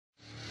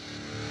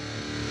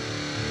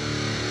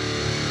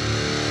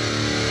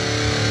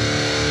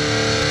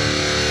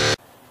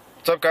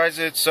What's up, guys?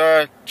 It's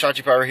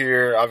Chachipower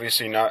here.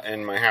 Obviously not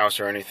in my house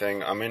or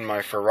anything. I'm in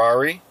my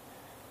Ferrari,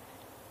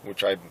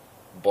 which I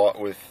bought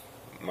with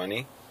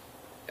money.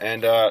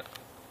 And I'm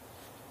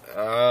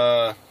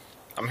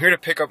here to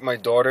pick up my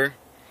daughter.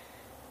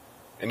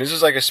 And this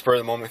is like a spur of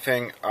the moment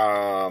thing.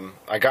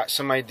 I got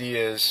some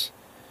ideas,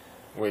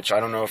 which I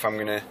don't know if I'm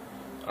going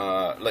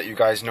to let you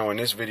guys know in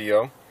this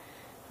video.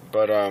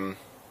 But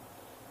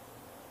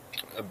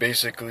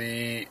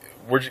basically,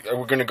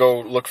 we're going to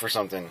go look for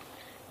something.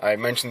 I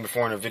mentioned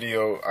before in a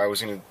video I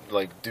was gonna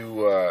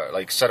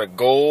set a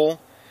goal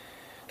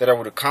that I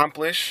would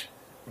accomplish,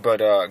 but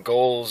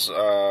goals,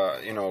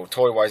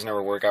 toy wise,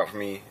 never work out for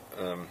me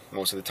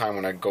most of the time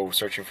when I go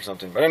searching for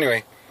something. But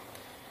anyway,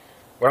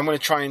 what I'm gonna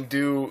try and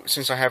do,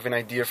 since I have an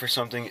idea for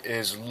something,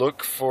 is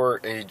look for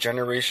a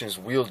Generations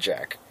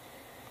Wheeljack,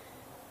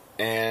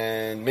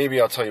 and maybe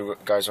I'll tell you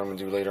guys what I'm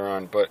gonna do later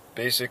on. But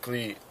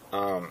basically,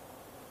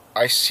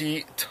 I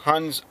see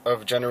tons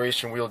of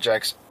Generation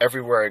Wheeljacks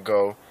everywhere I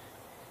go.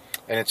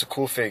 And it's a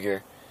cool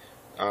figure,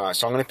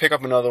 so I'm going to pick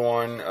up another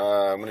one.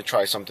 I'm going to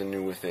try something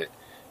new with it,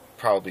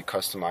 probably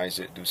customize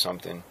it, do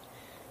something.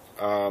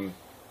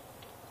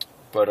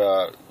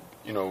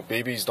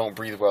 Babies don't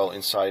breathe well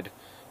inside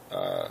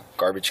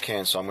garbage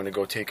cans, so I'm going to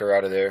go take her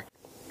out of there.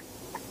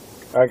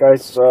 Alright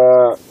guys,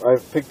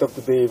 I've picked up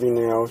the baby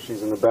now.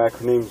 She's in the back.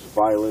 Her name's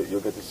Violet. You'll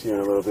get to see her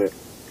in a little bit.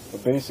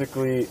 But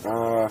basically,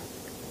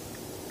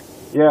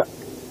 yeah,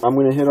 I'm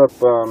going to hit up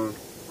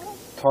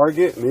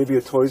Target, maybe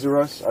a Toys R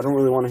Us. I don't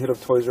really want to hit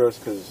up Toys R Us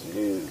because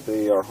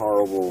they are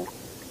horribly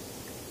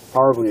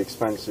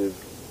expensive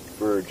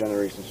for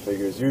Generations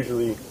figures.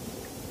 Usually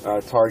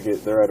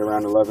Target, they're at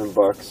around 11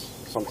 bucks,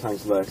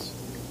 sometimes less.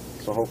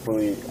 So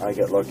hopefully I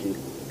get lucky.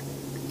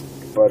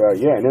 But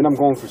yeah, and then I'm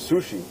going for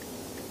sushi.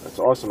 That's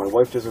awesome. My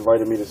wife just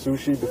invited me to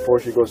sushi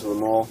before she goes to the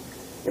mall,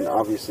 and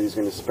obviously is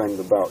going to spend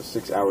about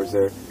 6 hours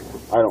there.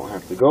 I don't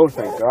have to go,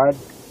 thank God.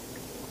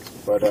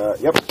 But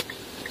yep,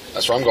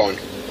 that's where I'm going.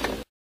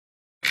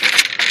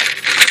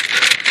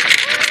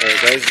 Alright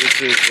guys,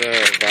 this is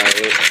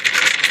Violet,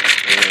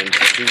 and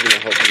she's going to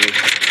help me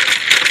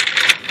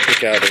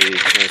pick out a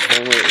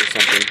transformer or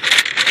something.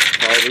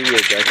 Probably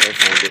Wheeljack, I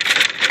found it.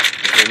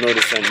 You'll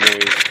notice that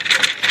noise.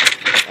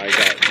 I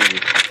got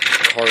the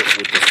cart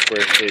with the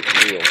square-shaped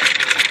wheel.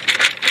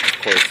 Of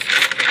course.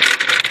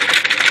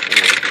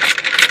 Anyway.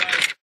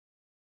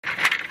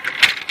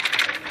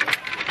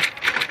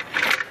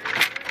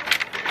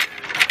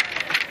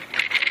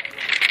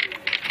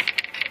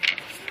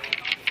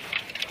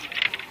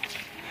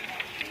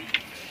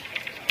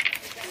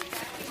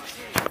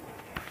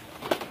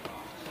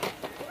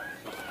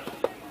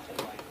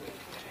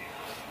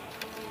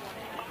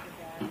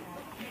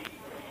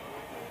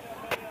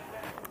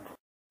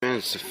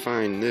 Managed to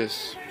find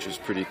this, which is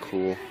pretty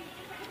cool.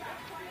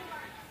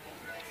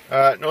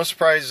 No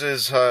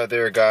surprises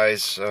there,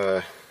 guys.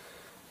 All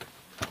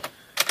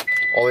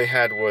they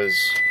had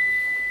was,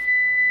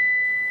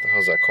 what the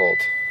hell's that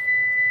called?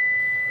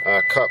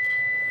 Cup.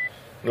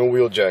 No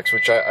Wheeljacks,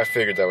 which I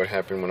figured that would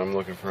happen when I'm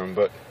looking for them.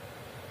 But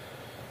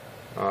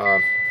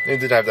they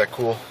did have that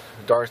cool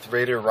Darth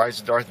Vader,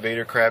 Rise of Darth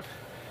Vader crap.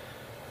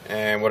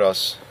 And what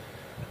else?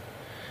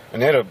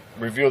 And they had a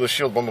Reveal the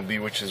Shield Bumblebee,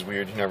 which is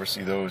weird. You never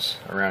see those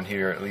around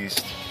here, at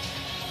least.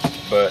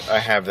 But I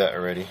have that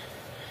already.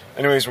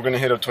 Anyways, we're going to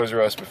hit up Toys R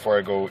Us before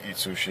I go eat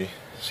sushi.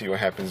 See what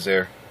happens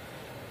there.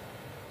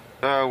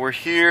 We're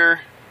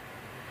here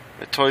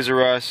at Toys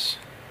R Us.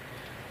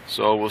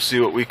 So we'll see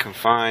what we can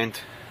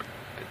find.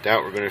 I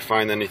doubt we're going to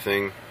find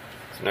anything.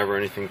 There's never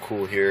anything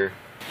cool here.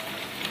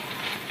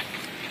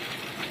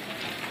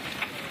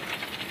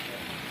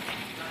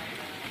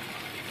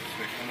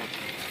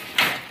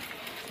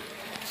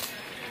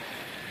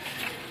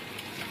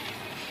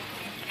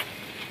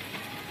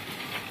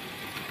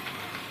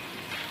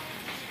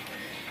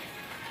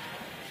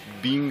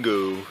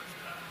 Bingo.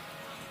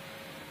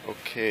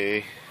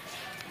 Okay.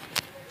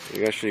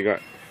 We actually got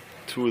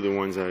two of the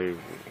ones I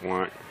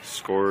want.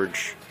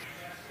 Scourge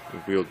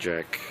and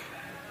Wheeljack.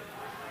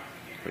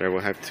 But I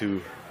will have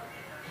to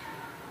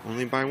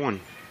only buy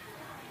one.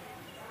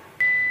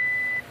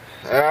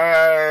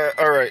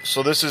 Alright,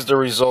 so this is the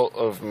result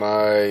of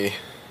my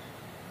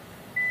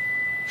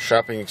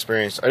shopping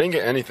experience. I didn't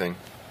get anything.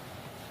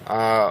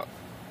 I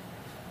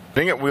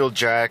didn't get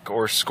Wheeljack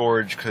or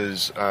Scourge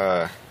because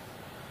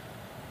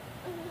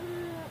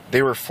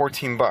they were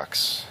 14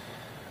 bucks,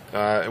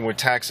 and with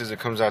taxes it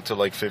comes out to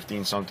like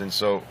 15 something.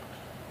 So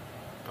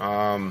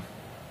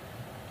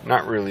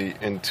not really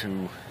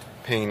into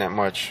paying that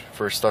much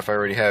for stuff I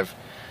already have.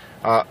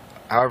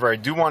 However, I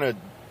do want to,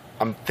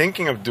 I'm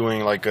thinking of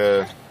doing like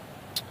a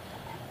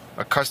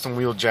custom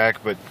Wheeljack,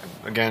 but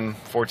again,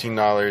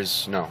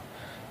 $14, no.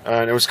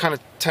 And I was kind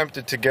of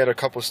tempted to get a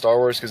couple Star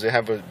Wars because they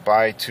have a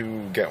buy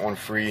two get one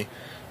free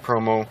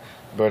promo,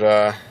 but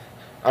I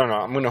don't know,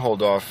 I'm gonna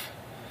hold off.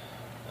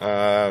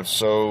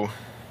 So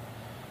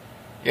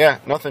yeah,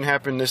 nothing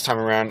happened this time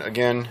around.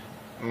 Again,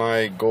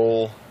 my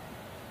goal,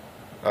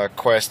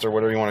 quest, or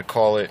whatever you want to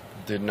call it,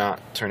 did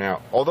not turn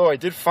out. Although I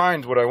did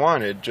find what I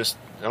wanted, just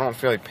I don't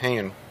feel like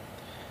paying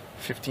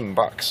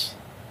 $15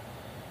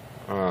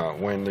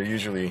 when they're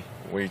usually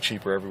way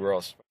cheaper everywhere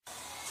else.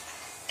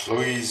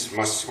 Employees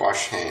must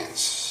wash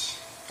hands.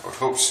 I would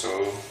hope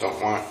so.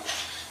 Don't want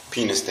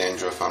penis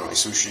dandruff on my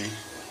sushi.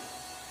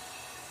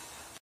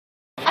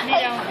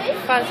 Mira,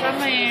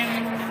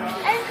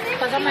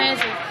 pásame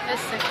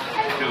ese.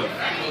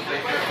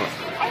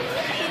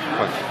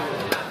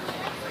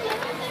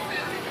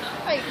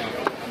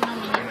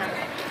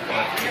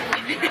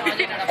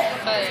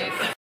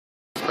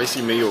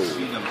 Spicy mayo.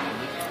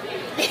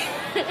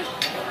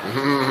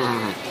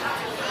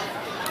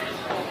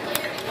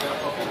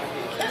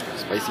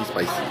 Spicy.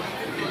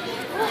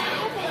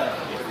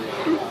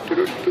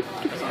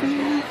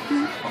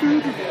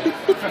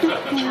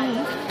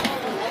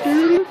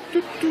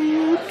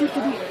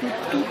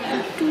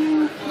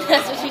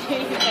 That's what you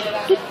mean.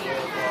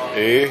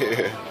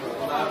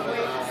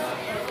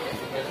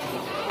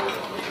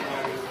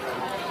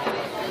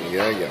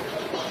 Yeah.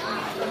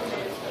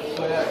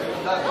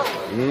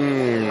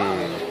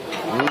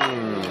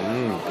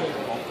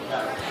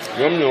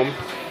 Yum.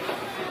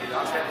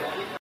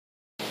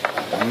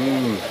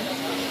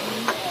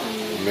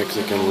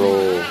 Mexican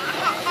roll.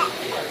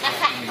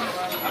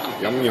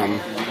 Yum.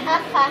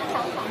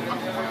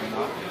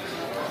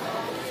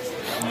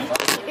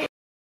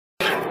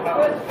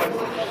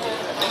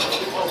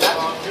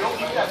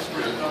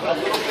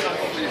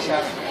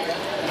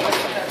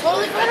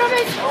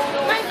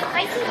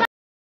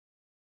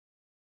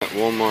 At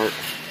Walmart,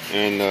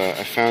 and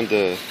I found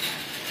the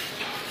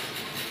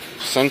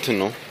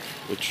Sentinel,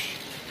 which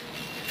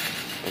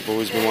I've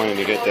always been wanting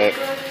to get that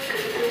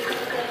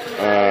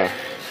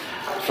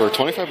for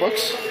 $25. I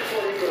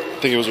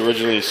think it was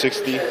originally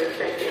 60.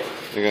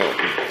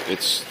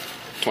 It's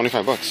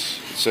 $25. It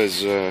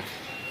says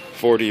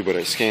 40, but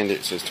I scanned it.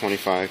 It says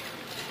 25.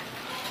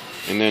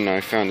 And then I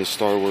found this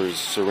Star Wars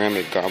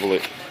ceramic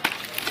goblet,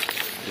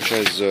 which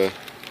has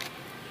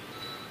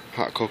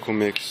hot cocoa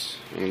mix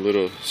and a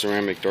little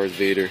ceramic Darth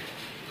Vader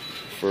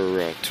for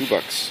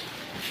 $2.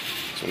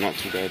 So not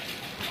too bad.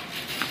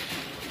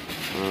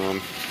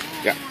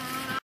 Yeah.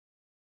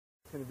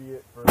 That's gonna be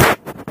it for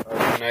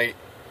tonight.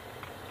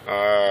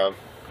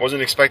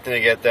 Wasn't expecting to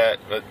get that,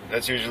 but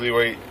that's usually the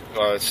way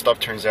stuff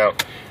turns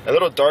out. A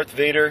little Darth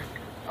Vader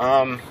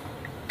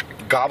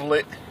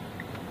goblet,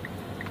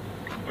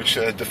 which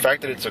the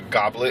fact that it's a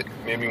goblet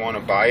made me want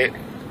to buy it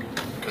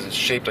because it's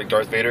shaped like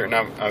Darth Vader.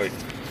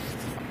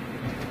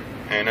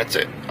 And that's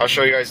it. I'll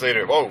show you guys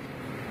later. Whoa!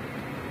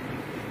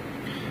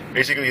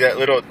 Basically, that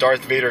little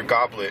Darth Vader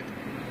goblet.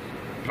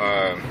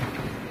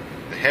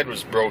 The head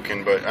was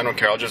broken, but I don't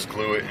care. I'll just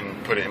glue it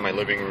and put it in my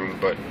living room.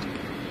 But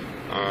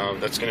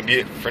that's gonna be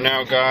it for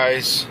now,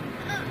 guys.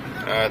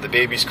 The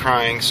baby's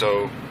crying,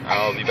 so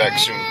I'll be back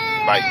soon.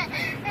 Bye.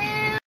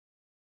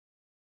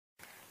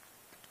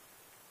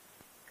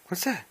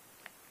 What's that?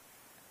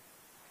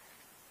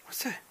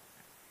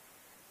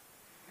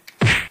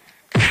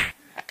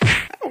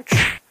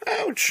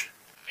 Ouch!